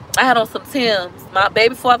had on some Timbs. My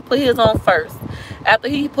baby father put his on first. After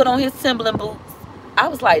he put on his Timberland boots, I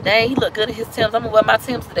was like, dang, he looked good in his Timbs. I'm gonna wear my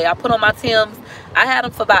Timbs today. I put on my Timbs. I had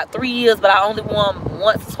them for about 3 years, but I only wore them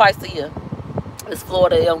once or twice a year. It's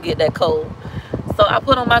Florida, it don't get that cold. So I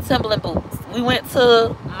put on my Timberland boots. We went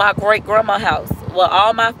to my great grandma's house where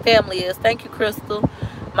all my family is. Thank you, Crystal.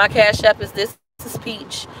 My cash app is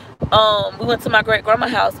ThisIsPeach. We went to my great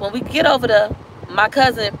grandma's house. When we get over there, my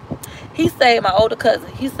cousin, he say, my older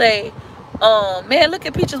cousin, he say, man, look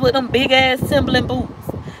at Peaches with them big ass Timberland boots.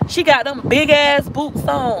 She got them big ass boots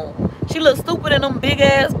on. She look stupid in them big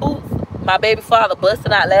ass boots. My baby father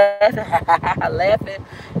busting out laughing, laughing.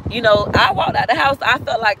 You know, I walked out the house. I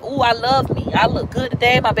felt like, ooh, I love me. I look good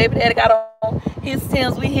today. My baby daddy got on his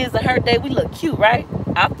Timbs, we his and her day. We look cute, right?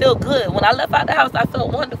 I feel good. When I left out the house, I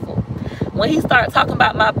felt wonderful. When he started talking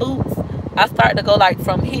about my boots, I started to go like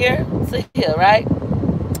from here to here, right?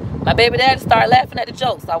 My baby daddy started laughing at the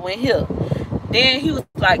jokes. I went here. Then he was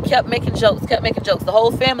like, kept making jokes. The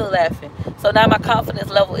whole family laughing. So now my confidence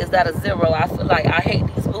level is at a 0. I feel like I hate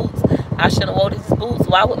these boots. I shouldn't wear these boots.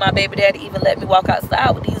 Why would my baby daddy even let me walk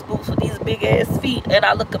outside with these boots with these big ass feet? And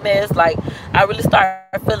I look a mess. Like, I really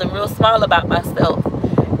started feeling real small about myself.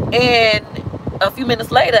 And a few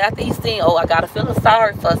minutes later, after he seen, oh, I got a feeling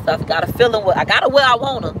sorry for stuff. I got a feeling I got to where I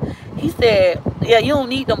want them. He said, yeah, you don't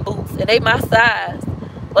need them boots. And they my size.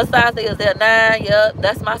 What size they is? They're 9. Yeah,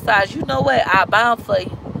 that's my size. You know what? I'll buy them for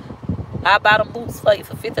you. I buy them boots for you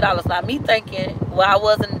for $50. Now, me thinking, well, I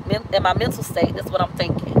wasn't in my mental state. That's what I'm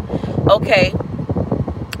thinking. Okay,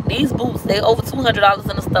 these boots, they over $200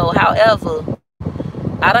 in the store. However,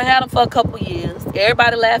 I done had them for a couple years.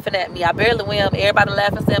 Everybody laughing at me. I barely wear them. Everybody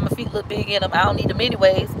laughing, saying my feet look big in them. I don't need them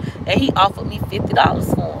anyways. And he offered me $50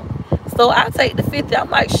 for them. So I take the 50. I'm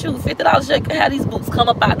like, shoot, $50. You can have these boots come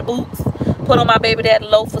up out the boots. Put on my baby daddy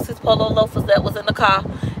loafers, his polo loafers that was in the car.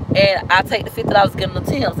 And I take the $50, give him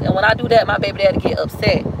the Timbs. And when I do that, my baby daddy get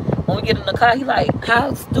upset. When we get in the car, he like,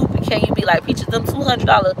 how stupid can you be? Like, Peaches, them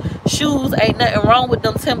 $200 shoes, ain't nothing wrong with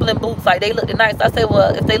them Timberland boots. Like, they looked nice. I said,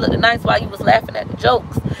 well, if they looked nice, why you was laughing at the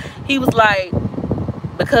jokes? He was like,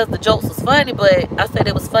 because the jokes was funny, but I said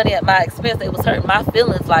it was funny at my expense. It was hurting my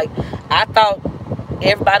feelings. Like, I thought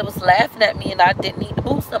everybody was laughing at me and I didn't need the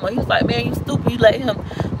boots no more. He was like, man, you stupid. You let him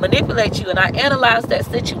manipulate you. And I analyzed that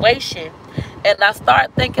situation, and I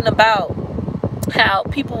started thinking about how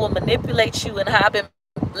people will manipulate you and how I've been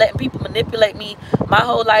letting people manipulate me my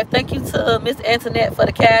whole life. Thank you to Miss Antoinette for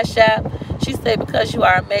the Cash App. She said, because you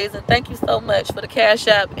are amazing. Thank you so much for the Cash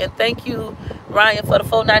App. And thank you, Ryan, for the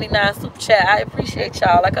 $4.99 Super Chat. I appreciate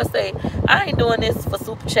y'all. Like I say, I ain't doing this for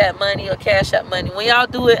Super Chat money or Cash App money. When y'all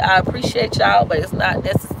do it, I appreciate y'all, but it's not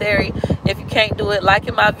necessary. If you can't do it,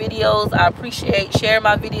 liking my videos, I appreciate. Sharing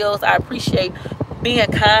my videos, I appreciate. Being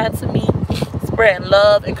kind to me, spreading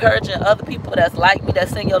love, encouraging other people that's like me,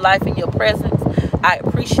 that's in your life, in your presence, I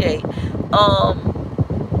appreciate.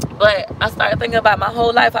 But I started thinking about my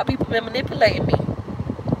whole life, how people been manipulating me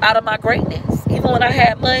out of my greatness. Even when I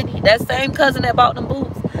had money, that same cousin that bought them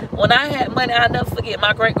boots, when I had money, I'll never forget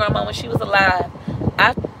my great grandma when she was alive.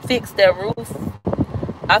 I fixed their roof.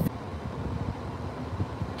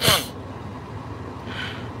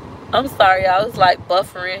 I'm sorry, I was like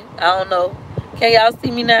buffering. I don't know. Can y'all see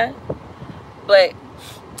me now? But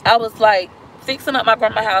I was like fixing up my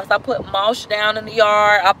grandma's house. I put mulch down in the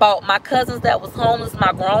yard. I bought my cousins that was homeless,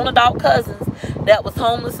 my grown adult cousins that was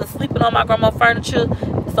homeless and sleeping on my grandma's furniture,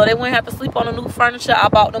 so they wouldn't have to sleep on the new furniture. I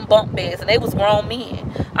bought them bunk beds, and they was grown men.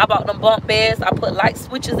 I bought them bunk beds. I put light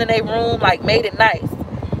switches in their room, like made it nice.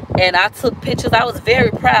 And I took pictures. I was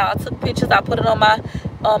very proud. I took pictures. I put it on my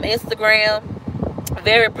Instagram.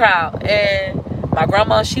 Very proud. And my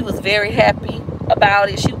grandma, she was very happy about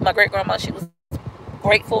it. My great grandma, she was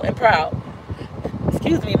grateful and proud.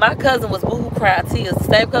 Excuse me, my cousin was boohoo crying tears. The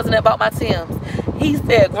same cousin that bought my Timbs. He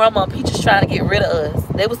said, Grandma, Peach is trying to get rid of us.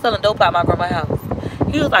 They was selling dope out my grandma's house.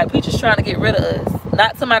 He was like, Peach is trying to get rid of us.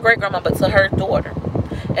 Not to my great grandma, but to her daughter.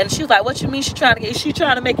 And she was like, what you mean she trying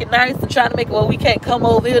to make it nice and trying to make it where we can't come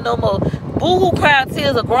over here no more. Boohoo crying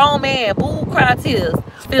tears, a grown man. Boohoo crying tears.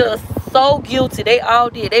 Feel so guilty. They all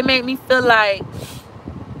did. They made me feel like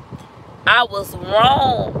I was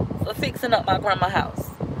wrong for fixing up my grandma's house.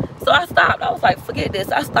 So I stopped. I was like, forget this.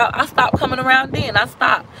 I stopped coming around then. I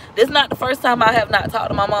stopped. This is not the first time I have not talked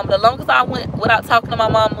to my mama. The longest I went without talking to my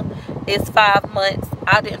mama is 5 months.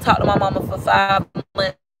 I didn't talk to my mama for 5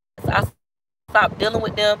 months. I stopped dealing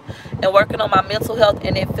with them and working on my mental health,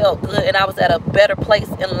 and it felt good, and I was at a better place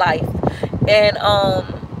in life. And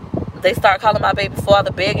they start calling my baby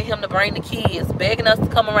father, begging him to bring the kids, begging us to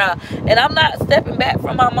come around. And I'm not stepping back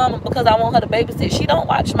from my mama because I want her to babysit. She don't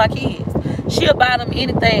watch my kids. She'll buy them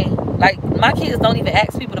anything. Like, my kids don't even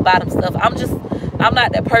ask people to buy them stuff. I'm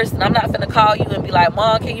not that person. I'm not finna call you and be like,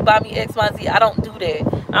 Mom, can you buy me X, Y, Z? I don't do that.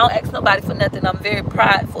 I don't ask nobody for nothing. I'm very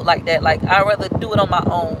prideful like that. Like, I'd rather do it on my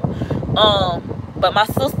own. But my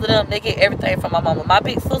sister, them, they get everything from my mama. My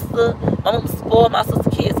big sister, my mama spoil my sister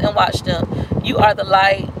kids and watch them. You are the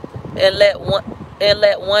light, and let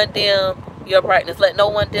one dim your brightness. Let no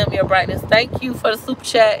one dim your brightness. Thank you for the super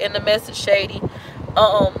chat and the message, Shady.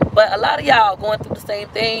 But a lot of y'all going through the same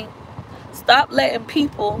thing. Stop letting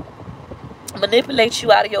people manipulate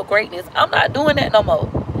you out of your greatness. I'm not doing that no more.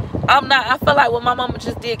 I feel like what my mama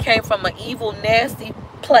just did came from an evil, nasty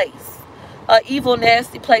place. A evil,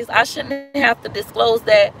 nasty place. I shouldn't have to disclose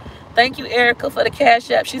that. Thank you, Erica, for the cash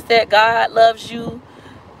app. She said, God loves you.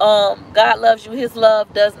 God loves you. His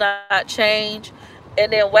love does not change.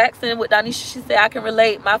 And then waxing with Donisha, she said, I can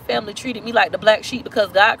relate. My family treated me like the black sheep because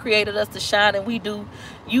God created us to shine, and we do.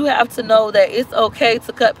 You have to know that it's okay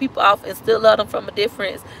to cut people off and still love them from a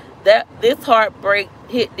difference. That this heartbreak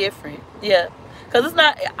hit different. Yeah. Because it's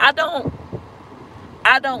not, I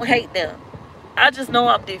don't hate them. I just know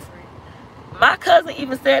I'm different. My cousin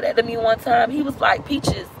even said that to me one time. He was like,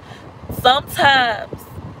 Peaches, sometimes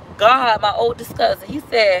God, my oldest cousin, he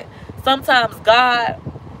said, sometimes God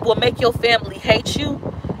will make your family hate you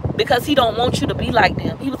because he don't want you to be like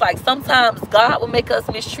them. He was like, sometimes God will make us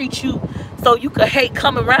mistreat you so you could hate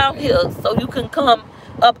coming around here, so you can come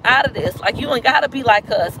up out of this. Like, you ain't got to be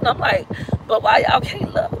like us. And I'm like, but why y'all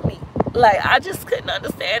can't love me? Like, I just couldn't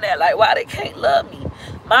understand that. Like, why they can't love me?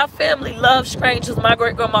 My family loves strangers. My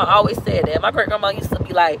great-grandma always said that. My great-grandma used to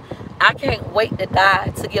be like, I can't wait to die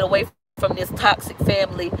to get away from this toxic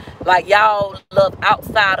family. Like, y'all love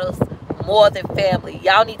outsiders more than family.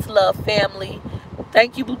 Y'all need to love family.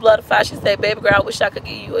 Thank you, Blue Bloodify. She said, baby girl, I wish I could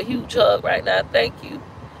give you a huge hug right now. Thank you.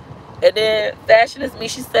 And then Fashion is Me.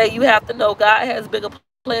 She said, you have to know God has bigger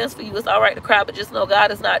plans for you. It's all right to cry, but just know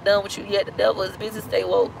God is not done with you yet. The devil is busy. Stay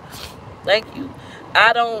woke. Thank you.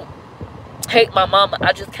 I don't hate my mama.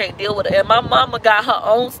 I just can't deal with it. And my mama got her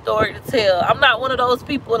own story to tell. I'm not one of those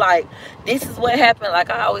people like, this is what happened.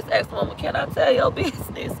 Like, I always ask mama, can I tell your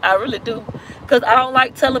business? I really do. Because I don't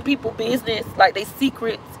like telling people business, like they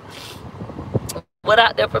secrets,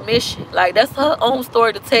 without their permission. Like, that's her own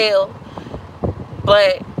story to tell.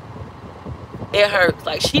 But it hurts.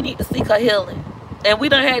 Like, she need to seek her healing. And we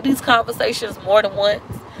done had these conversations more than once.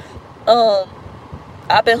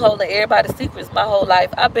 I've been holding everybody's secrets my whole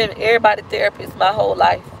life. I've been everybody's therapist my whole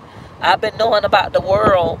life. I've been knowing about the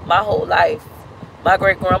world my whole life. My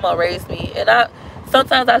great-grandma raised me. And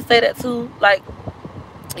sometimes I say that too. Like,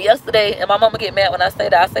 yesterday, and my mama get mad when I say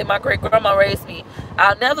that. I say my great-grandma raised me.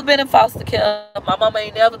 I've never been in foster care. My mama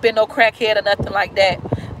ain't never been no crackhead or nothing like that.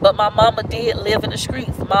 But my mama did live in the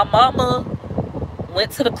streets. My mama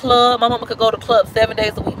went to the club. My mama could go to the club 7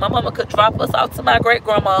 days a week. My mama could drop us off to my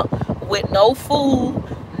great-grandma with no food,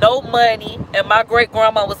 no money, and my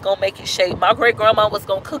great-grandma was going to make it shake. My great-grandma was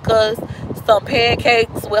going to cook us some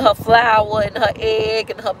pancakes with her flour and her egg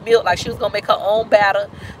and her milk. Like, she was going to make her own batter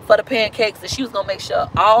for the pancakes, and she was going to make sure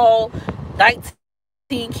all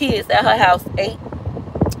 19 kids at her house ate.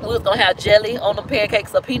 We was going to have jelly on them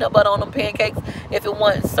pancakes or peanut butter on them pancakes if it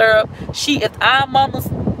wasn't syrup. If our mamas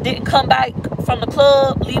didn't come back from the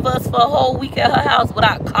club, leave us for a whole week at her house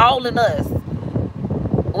without calling us,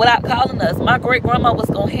 my great-grandma was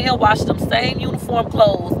going to hand wash them same uniform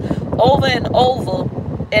clothes over and over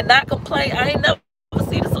and not complain. I ain't never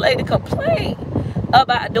see this lady complain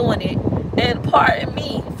about doing it. And pardon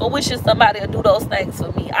me for wishing somebody would do those things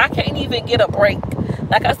for me. I can't even get a break.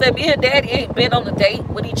 Like I said, me and Daddy ain't been on a date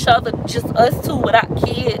with each other, just us two without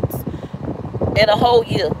kids, in a whole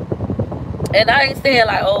year. And I ain't saying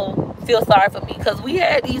like, oh, feel sorry for me, because we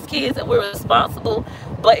had these kids and we're responsible.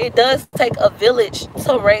 But it does take a village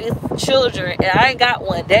to raise children, and I ain't got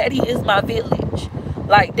one. Daddy is my village.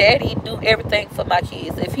 Like, Daddy do everything for my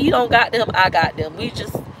kids. If he don't got them, I got them.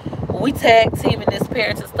 We tag teaming this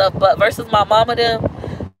parents and stuff. But versus my mama them,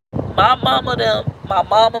 my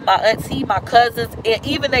mama, my auntie, my cousins, and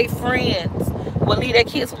even their friends would leave their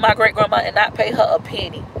kids with my great-grandma and not pay her a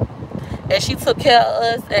penny. And she took care of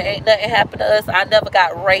us, and ain't nothing happened to us. I never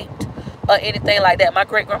got raped or anything like that. My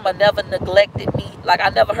great-grandma never neglected me. Like, I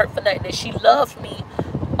never hurt for nothing. And she loved me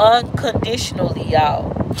unconditionally,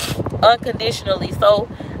 y'all. Unconditionally. So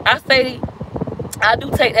I say, I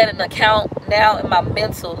do take that into account now in my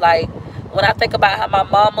mental. Like, when I think about how my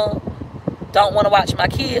mama don't want to watch my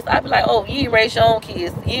kids, I be like, oh, you ain't raise your own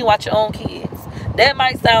kids. You ain't watch your own kids. That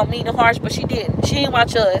might sound mean and harsh, but she didn't. She ain't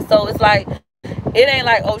watch us. So it's like, it ain't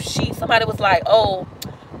like, oh, somebody was like, oh,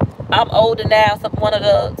 I'm older now. One of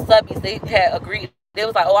the subbies, they had agreed. They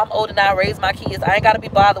was like, oh, I'm older now, I raise my kids. I ain't got to be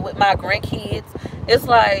bothered with my grandkids. It's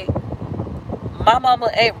like, my mama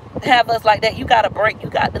ain't have us like that. You got to break. You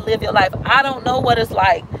got to live your life. I don't know what it's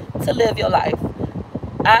like to live your life.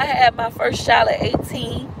 I had my first child at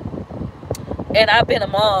 18. And I've been a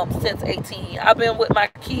mom since 18. I've been with my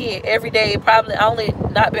kid every day. Probably I only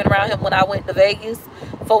not been around him when I went to Vegas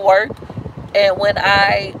for work. And when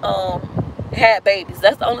I had babies.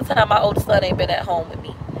 That's the only time my oldest son ain't been at home with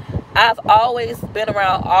me. I've always been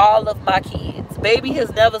around all of my kids. Baby has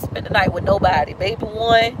never spent the night with nobody. Baby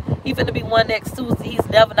one, he finna be one next Tuesday. He's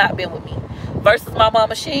never not been with me. Versus my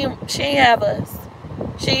mama, she ain't have us.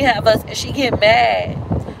 She ain't have us, and she get mad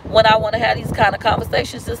when I want to have these kind of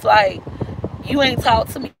conversations. It's like, you ain't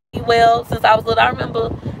talked to me well since I was little. I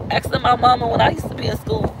remember asking my mama when I used to be in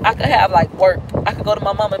school. I could have like work. I could go to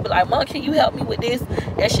my mama and be like, Mom, can you help me with this?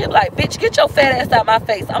 And she'd be like, bitch, get your fat ass out my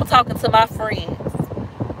face. I'm talking to my friends.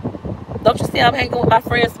 Don't you see I'm hanging with my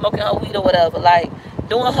friends, smoking her weed or whatever, like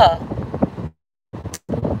doing her.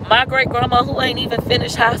 My great grandma, who ain't even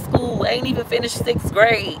finished high school, ain't even finished 6th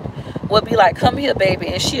grade, would be like, come here, baby,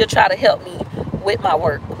 and she'll try to help me with my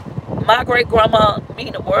work. My great grandma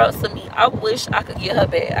mean the world to me. I wish I could get her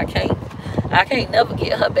back. I can't never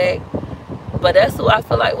get her back. But that's who I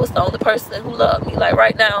feel like was the only person who loved me. Like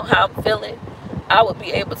right now, how I'm feeling, I would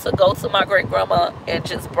be able to go to my great grandma and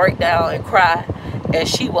just break down and cry, and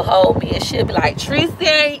she will hold me and she'll be like, Tracy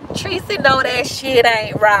know that shit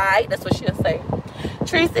ain't right. That's what she'll say.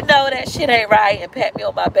 Tracy know that shit ain't right, and pat me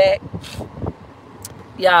on my back.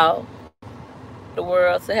 Y'all, the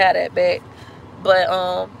world to have that back.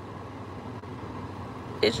 But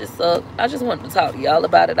it's just I just wanted to talk to y'all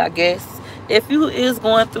about it. I guess if you is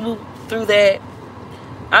going through that,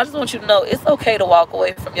 I just want you to know it's okay to walk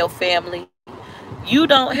away from your family. You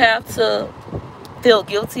don't have to feel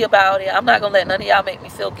guilty about it. I'm not gonna let none of y'all make me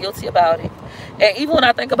feel guilty about it. And even when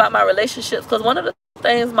I think about my relationships, because one of the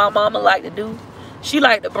things my mama liked to do, she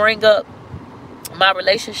liked to bring up my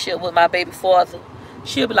relationship with my baby father.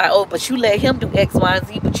 She'll be like, oh, but you let him do X, Y, and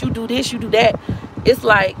Z, but you do this, you do that. It's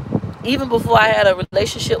like, even before I had a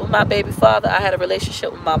relationship with my baby father, I had a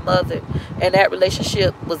relationship with my mother, and that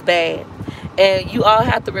relationship was bad. And you all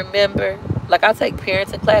have to remember, like, I take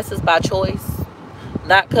parenting classes by choice,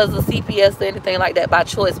 not because of CPS or anything like that, by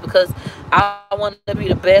choice, because I want to be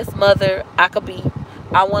the best mother I could be.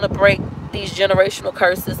 I want to break these generational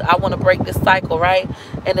curses. I want to break this cycle, right?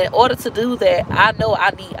 And in order to do that, I know I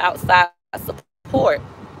need outside support,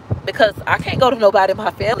 because I can't go to nobody in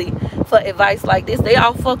my family for advice like this. They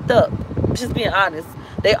all fucked up. I'm just being honest.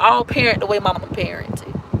 They all parent the way my mama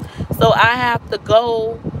parented. So I have to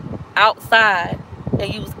go outside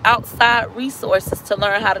and use outside resources to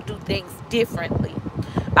learn how to do things differently.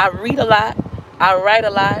 I read a lot. I write a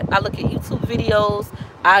lot. I look at YouTube videos.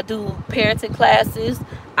 I do parenting classes.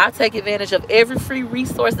 I take advantage of every free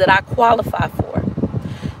resource that I qualify for.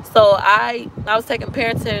 So I was taking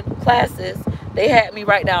parenting classes. They had me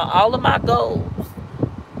write down all of my goals.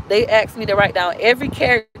 They asked me to write down every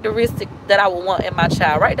characteristic that I would want in my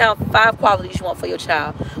child. Write down 5 qualities you want for your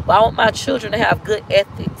child. Well, I want my children to have good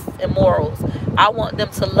ethics and morals. I want them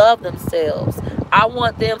to love themselves. I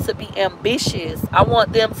want them to be ambitious. I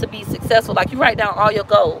want them to be successful. Like, you write down all your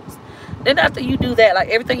goals. Then after you do that, like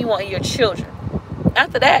everything you want in your children,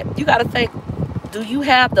 after that, you got to think, do you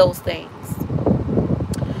have those things?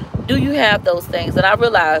 Do you have those things? And I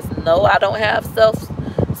realized, no, I don't have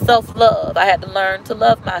self-love. I had to learn to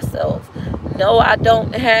love myself. No, I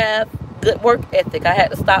don't have good work ethic. I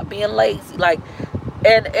had to stop being lazy. Like,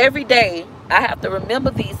 and every day I have to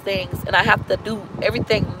remember these things, and I have to do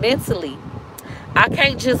everything mentally. I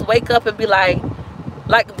can't just wake up and be like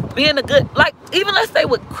being a good, like, even let's say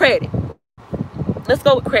with credit. Let's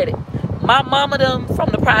go with credit. My mama them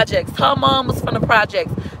from the projects. Her mom was from the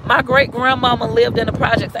projects. My great grandmama lived in the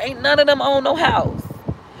projects. Ain't none of them own no house.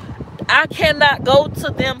 I cannot go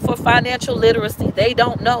to them for financial literacy. They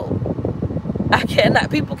don't know. I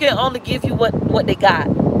cannot. People can only give you what they got.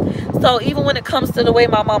 So even when it comes to the way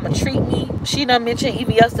my mama treat me, she done mentioned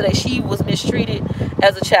even yesterday she was mistreated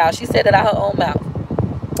as a child. She said it out her own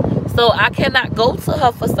mouth. So I cannot go to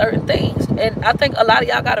her for certain things. And I think a lot of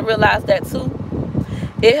y'all got to realize that too.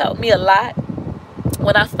 It helped me a lot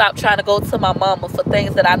when I stopped trying to go to my mama for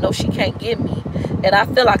things that I know she can't give me. And I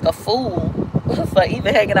feel like a fool for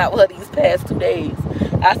even hanging out with her these past 2 days.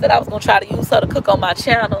 I said I was going to try to use her to cook on my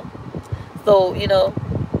channel. So, you know,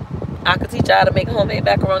 I could teach her how to make homemade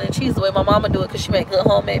macaroni and cheese the way my mama do it, because she make good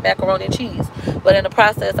homemade macaroni and cheese. But in the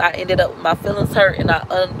process, I ended up with my feelings hurt, and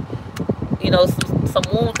some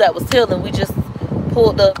wounds that was healing. We just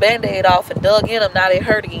pulled the Band-Aid off and dug in them. Now they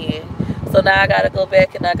hurt again. So now I got to go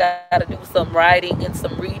back and I got to do some writing and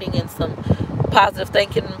some reading and some positive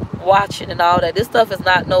thinking, watching and all that. This stuff is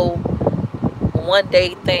not no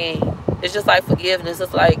one-day thing. It's just like forgiveness.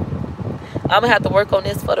 It's like, I'm going to have to work on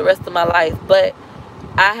this for the rest of my life. But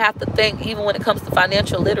I have to think, even when it comes to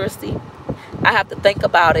financial literacy, I have to think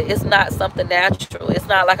about it. It's not something natural. It's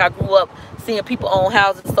not like I grew up seeing people own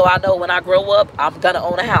houses, so I know when I grow up, I'm going to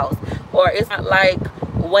own a house. Or it's not like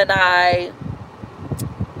when I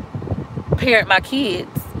parent my kids,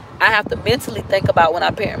 I have to mentally think about when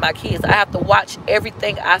I parent my kids. I have to watch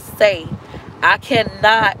everything I say. I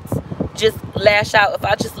cannot just lash out. If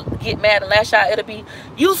I just get mad and lash out. It'll be,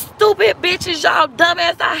 you stupid bitches, y'all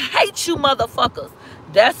dumbass, I hate you motherfuckers.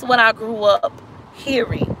 That's what I grew up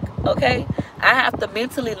hearing, okay? I have to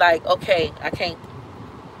mentally, like, okay, I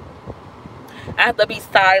have to be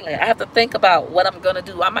silent. I have to think about what I'm going to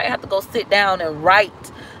do. I might have to go sit down and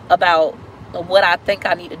write about what I think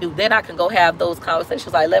I need to do. Then I can go have those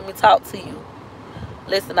conversations like, let me talk to you.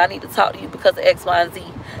 Listen, I need to talk to you because of X, Y, and Z.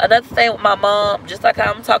 Another thing with my mom, just like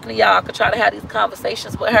I'm talking to y'all, I could try to have these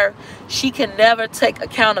conversations with her. She can never take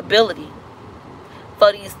accountability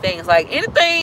for these things. Like anything